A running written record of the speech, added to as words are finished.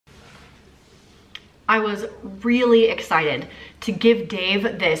I was really excited to give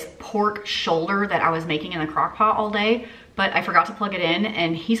Dave this pork shoulder that I was making in the crock pot all day, but I forgot to plug it in,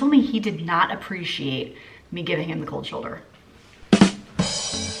 and he told me he did not appreciate me giving him the cold shoulder.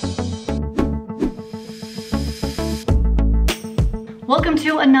 Welcome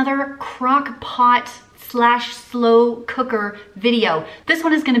to another crock pot / slow cooker video. This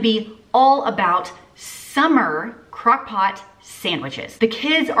one is gonna be all about summer crock pot sandwiches. The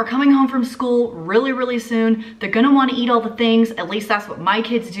kids are coming home from school really soon. They're gonna wanna eat all the things. At least that's what my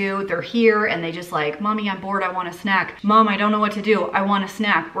kids do. They're here and they just like, Mommy, I'm bored, I want a snack. Mom, I don't know what to do, I want a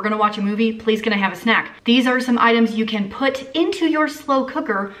snack. We're gonna watch a movie, please can I have a snack? These are some items you can put into your slow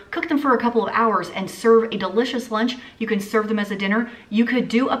cooker, cook them for a couple of hours and serve a delicious lunch. You can serve them as a dinner. You could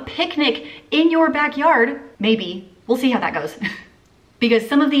do a picnic in your backyard, maybe. We'll see how that goes. Because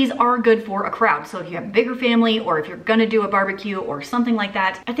some of these are good for a crowd. So if you have a bigger family or if you're gonna do a barbecue or something like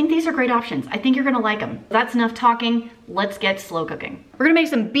that, I think these are great options. I think you're gonna like them. That's enough talking. Let's get slow cooking. We're gonna make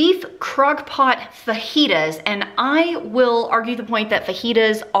some beef crock pot fajitas, and I will argue the point that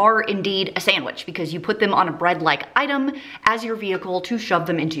fajitas are indeed a sandwich because you put them on a bread-like item as your vehicle to shove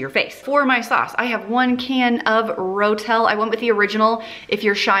them into your face. For my sauce, I have 1 can of Rotel. I went with the original. If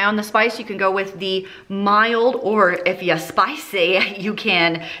you're shy on the spice, you can go with the mild, or if you're spicy, you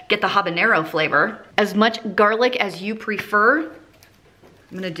can get the habanero flavor. As much garlic as you prefer.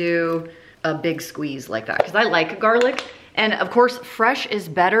 I'm gonna do a big squeeze like that because I like garlic. And of course, fresh is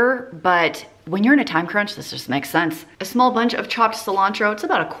better, but when you're in a time crunch, this just makes sense. A small bunch of chopped cilantro. It's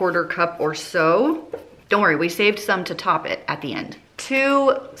about a 1/4 cup or so. Don't worry, we saved some to top it at the end.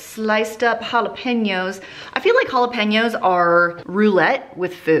 2 sliced up jalapenos. I feel like jalapenos are roulette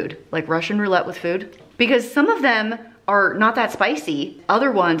with food, like Russian roulette with food, because some of them are not that spicy.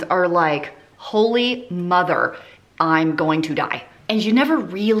 Other ones are like, holy mother, I'm going to die. And you never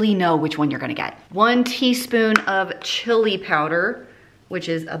really know which one you're gonna get. 1 teaspoon of chili powder, which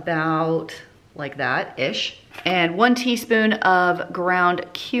is about like that-ish. And 1 teaspoon of ground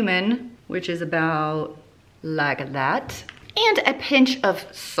cumin, which is about like that. And a pinch of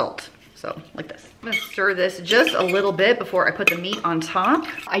salt, so like this. I'm gonna stir this just a little bit before I put the meat on top.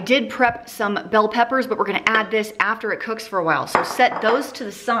 I did prep some bell peppers, but we're gonna add this after it cooks for a while. So set those to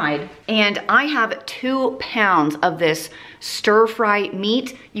the side. And I have 2 pounds of this stir fry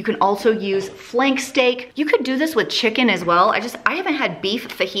meat. You can also use flank steak. You could do this with chicken as well. I haven't had beef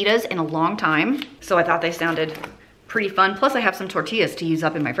fajitas in a long time, so I thought they sounded pretty fun. Plus I have some tortillas to use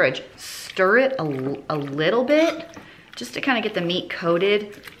up in my fridge. Stir it a little bit, just to kind of get the meat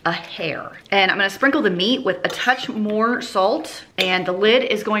coated a hair. And I'm gonna sprinkle the meat with a touch more salt, and the lid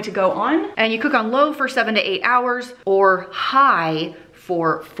is going to go on, and you cook on low for 7 to 8 hours or high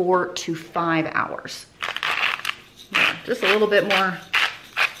for 4 to 5 hours. Yeah, just a little bit more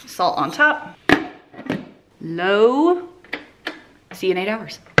salt on top. Low. See you in 8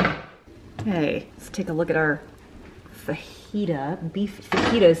 hours. Okay, let's take a look at our beef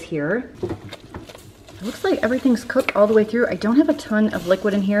fajitas here. It looks like everything's cooked all the way through. I don't have a ton of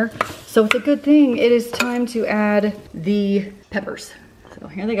liquid in here, so it's a good thing. It is time to add the peppers. So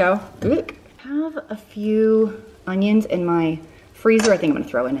here they go. I have a few onions in my freezer. I think I'm gonna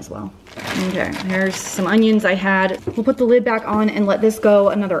throw in as well. Okay, here's some onions I had. We'll put the lid back on and let this go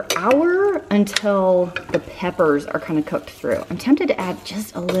another hour until the peppers are kind of cooked through. I'm tempted to add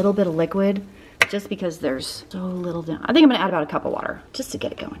just a little bit of liquid just because there's so little down. I think I'm gonna add about a cup of water just to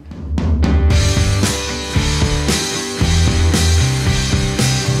get it going.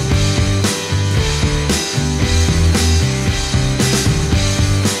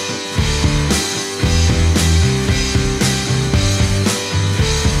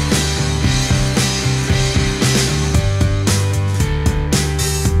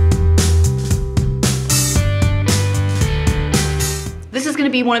 This is gonna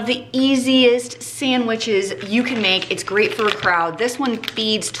be one of the easiest sandwiches you can make. It's great for a crowd. This one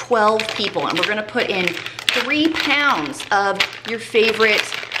feeds 12 people, and we're gonna put in 3 pounds of your favorite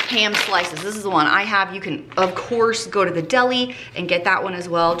ham slices. This is the one I have. You can, of course, go to the deli and get that one as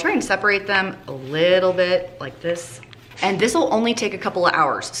well. Try and separate them a little bit like this. And this will only take a couple of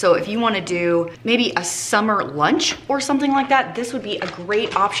hours. So if you wanna do maybe a summer lunch or something like that, this would be a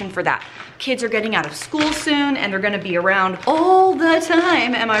great option for that. Kids are getting out of school soon and they're gonna be around all the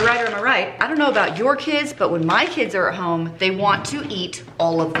time. Am I right or am I right? I don't know about your kids, but when my kids are at home, they want to eat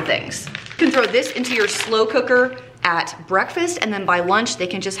all of the things. You can throw this into your slow cooker at breakfast, and then by lunch, they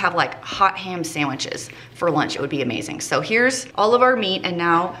can just have like hot ham sandwiches for lunch. It would be amazing. So here's all of our meat, and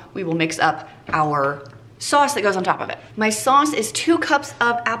now we will mix up our sauce that goes on top of it. My sauce is 2 cups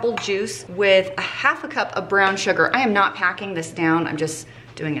of apple juice with a 1/2 cup of brown sugar. I am not packing this down. I'm just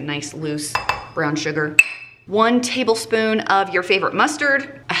doing a nice loose brown sugar, 1 tablespoon of your favorite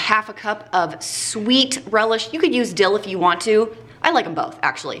mustard, a half a cup of sweet relish. You could use dill if you want to. I like them both,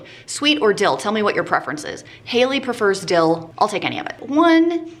 actually. Sweet or dill, tell me what your preference is. Haley prefers dill, I'll take any of it.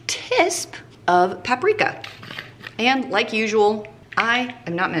 1 tisp of paprika. And like usual, I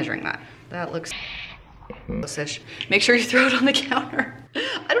am not measuring that. That looks gross-ish. Make sure you throw it on the counter.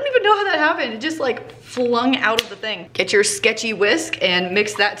 I don't even know how that happened. It just like flung out of the thing. Get your sketchy whisk and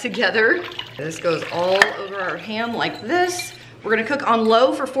mix that together. This goes all over our ham like this. We're gonna cook on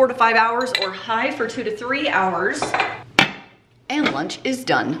low for 4 to 5 hours or high for 2 to 3 hours. And lunch is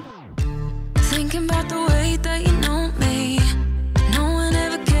done. Thinking about the way that you know me. No one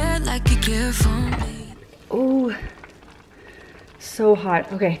ever cared like you care for me. Oh, so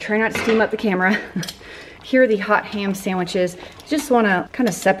hot. Okay, try not to steam up the camera. Here are the hot ham sandwiches. Just wanna kind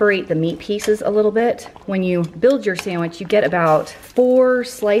of separate the meat pieces a little bit. When you build your sandwich, you get about 4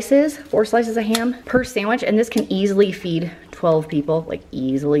 slices of ham per sandwich, and this can easily feed 12 people, like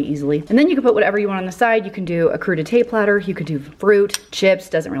easily. And then you can put whatever you want on the side. You can do a crudité platter, you could do fruit, chips,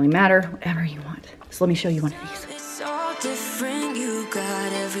 doesn't really matter, whatever you want. So let me show you one of these. It's all different, you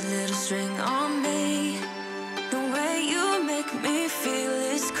got every little string on me. The way you make me feel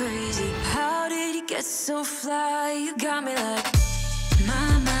is crazy. How did you get so fly? You got me like,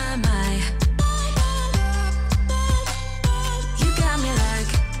 my. You got me like,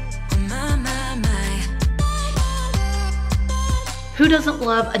 my. Who doesn't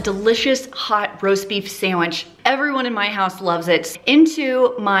love a delicious hot roast beef sandwich? Everyone in my house loves it.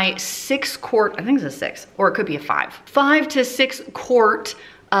 Into my 6-quart, I think it's a 6, or it could be a 5 to 6 quart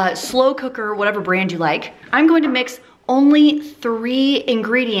slow cooker, whatever brand you like. I'm going to mix only 3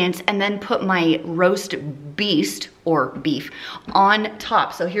 ingredients and then put my roast beast or beef on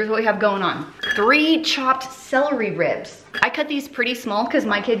top. So here's what we have going on. 3 chopped celery ribs. I cut these pretty small because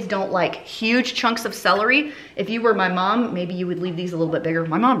my kids don't like huge chunks of celery. If you were my mom, maybe you would leave these a little bit bigger.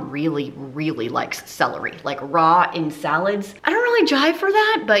 My mom really likes celery, like raw in salads. I don't really jive for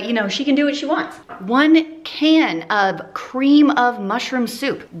that, but you know, she can do what she wants. 1 can of cream of mushroom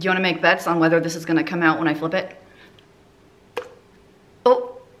soup. Do you wanna make bets on whether this is gonna come out when I flip it?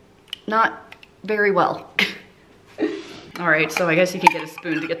 Oh, not very well. All right, so I guess you can get a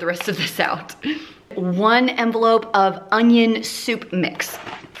spoon to get the rest of this out. 1 envelope of onion soup mix.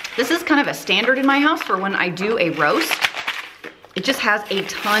 This is kind of a standard in my house for when I do a roast. It just has a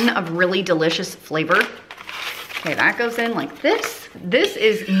ton of really delicious flavor. Okay, that goes in like this. This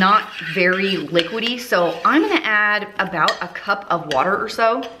is not very liquidy, so I'm gonna add about a cup of water or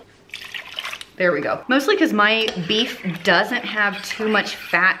so. There we go. Mostly because my beef doesn't have too much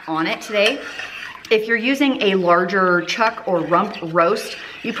fat on it today. If you're using a larger chuck or rump roast,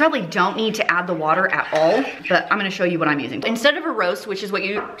 you probably don't need to add the water at all, but I'm gonna show you what I'm using. Instead of a roast, which is what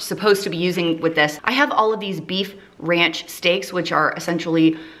you're supposed to be using with this, I have all of these beef ranch steaks, which are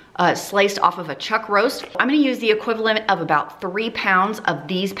essentially sliced off of a chuck roast. I'm gonna use the equivalent of about 3 pounds of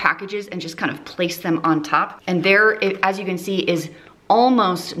these packages and just kind of place them on top. And there, as you can see, is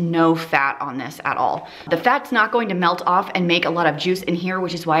almost no fat on this at all. The fat's not going to melt off and make a lot of juice in here,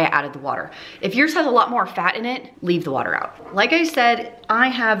 which is why I added the water. If yours has a lot more fat in it, leave the water out. Like I said, I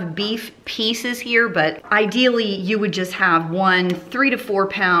have beef pieces here, but ideally you would just have 1 3 to 4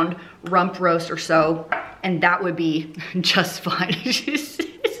 pound rump roast or so, and that would be just fine. I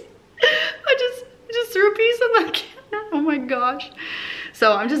just threw a piece on my camera. Oh my gosh.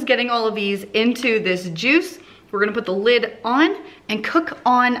 So I'm just getting all of these into this juice. We're gonna put the lid on and cook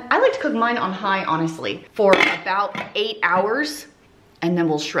on, I like to cook mine on high, honestly, for about 8 hours, and then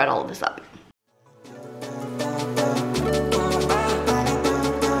we'll shred all of this up.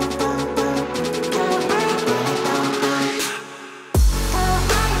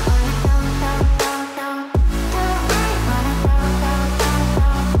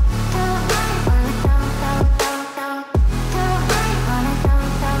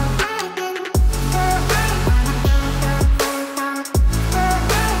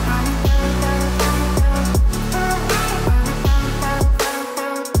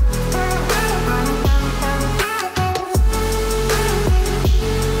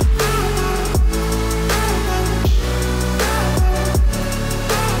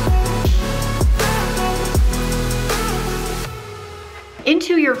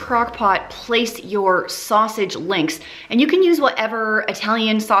 Into your crock pot, place your sausage links, and you can use whatever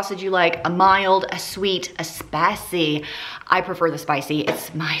Italian sausage you like, a mild, a sweet, a spicy. I prefer the spicy,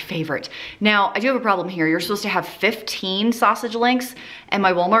 it's my favorite. Now, I do have a problem here. You're supposed to have 15 sausage links, and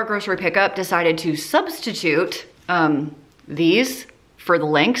my Walmart grocery pickup decided to substitute these for the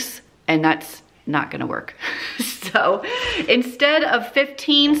links, and that's not gonna work. So instead of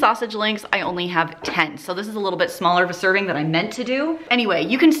 15 sausage links, I only have 10. So this is a little bit smaller of a serving than I meant to do. Anyway,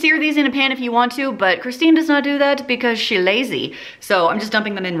 you can sear these in a pan if you want to, but Christine does not do that because she's lazy. So I'm just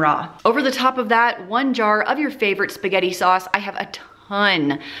dumping them in raw. Over the top of that, 1 jar of your favorite spaghetti sauce. I have a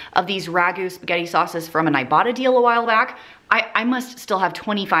ton of these ragu spaghetti sauces from an Ibotta deal a while back. I must still have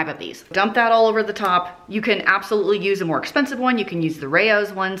 25 of these. Dump that all over the top. You can absolutely use a more expensive one. You can use the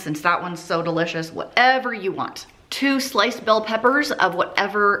Rayo's one since that one's so delicious, whatever you want. 2 sliced bell peppers of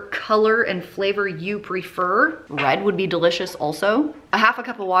whatever color and flavor you prefer. Red would be delicious also. A half a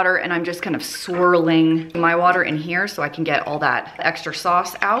cup of water, and I'm just kind of swirling my water in here so I can get all that extra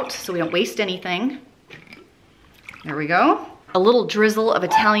sauce out so we don't waste anything. There we go. A little drizzle of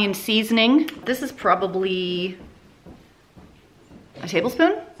Italian seasoning. This is probably a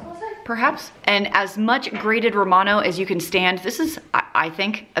tablespoon, perhaps. And as much grated Romano as you can stand. This is, I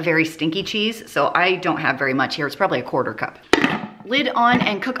think, a very stinky cheese, so I don't have very much here. It's probably a 1/4 cup. Lid on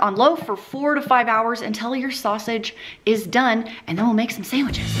and cook on low for 4 to 5 hours until your sausage is done, and then we'll make some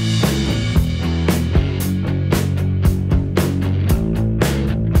sandwiches.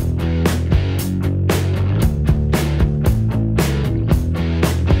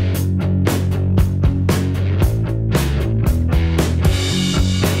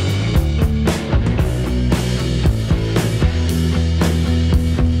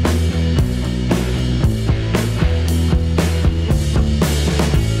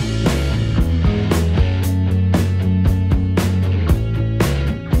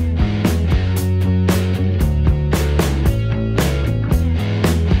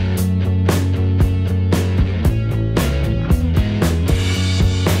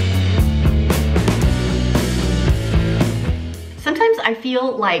 I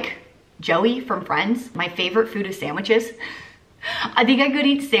feel like Joey from Friends. My favorite food is sandwiches. I think I could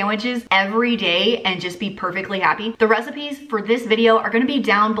eat sandwiches every day and just be perfectly happy. The recipes for this video are gonna be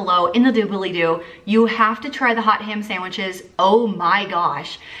down below in the doobly-doo. You have to try the hot ham sandwiches. Oh my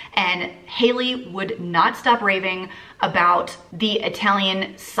gosh. And Haley would not stop raving about the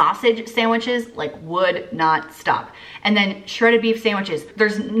Italian sausage sandwiches, like would not stop. And then shredded beef sandwiches.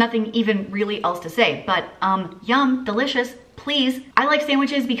 There's nothing even really else to say, but yum, delicious. Please. I like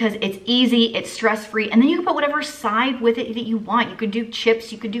sandwiches because it's easy, it's stress-free, and then you can put whatever side with it that you want. You could do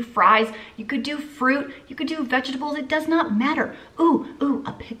chips, you could do fries, you could do fruit, you could do vegetables, it does not matter. Ooh,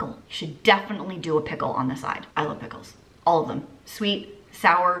 a pickle. You should definitely do a pickle on the side. I love pickles, all of them. Sweet,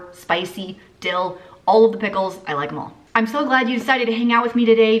 sour, spicy, dill, all of the pickles, I like them all. I'm so glad you decided to hang out with me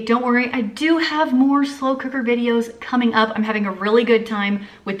today. Don't worry, I do have more slow cooker videos coming up. I'm having a really good time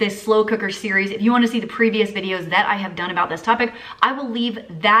with this slow cooker series. If you want to see the previous videos that I have done about this topic, I will leave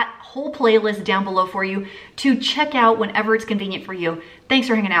that whole playlist down below for you to check out whenever it's convenient for you. Thanks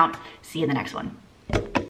for hanging out. See you in the next one.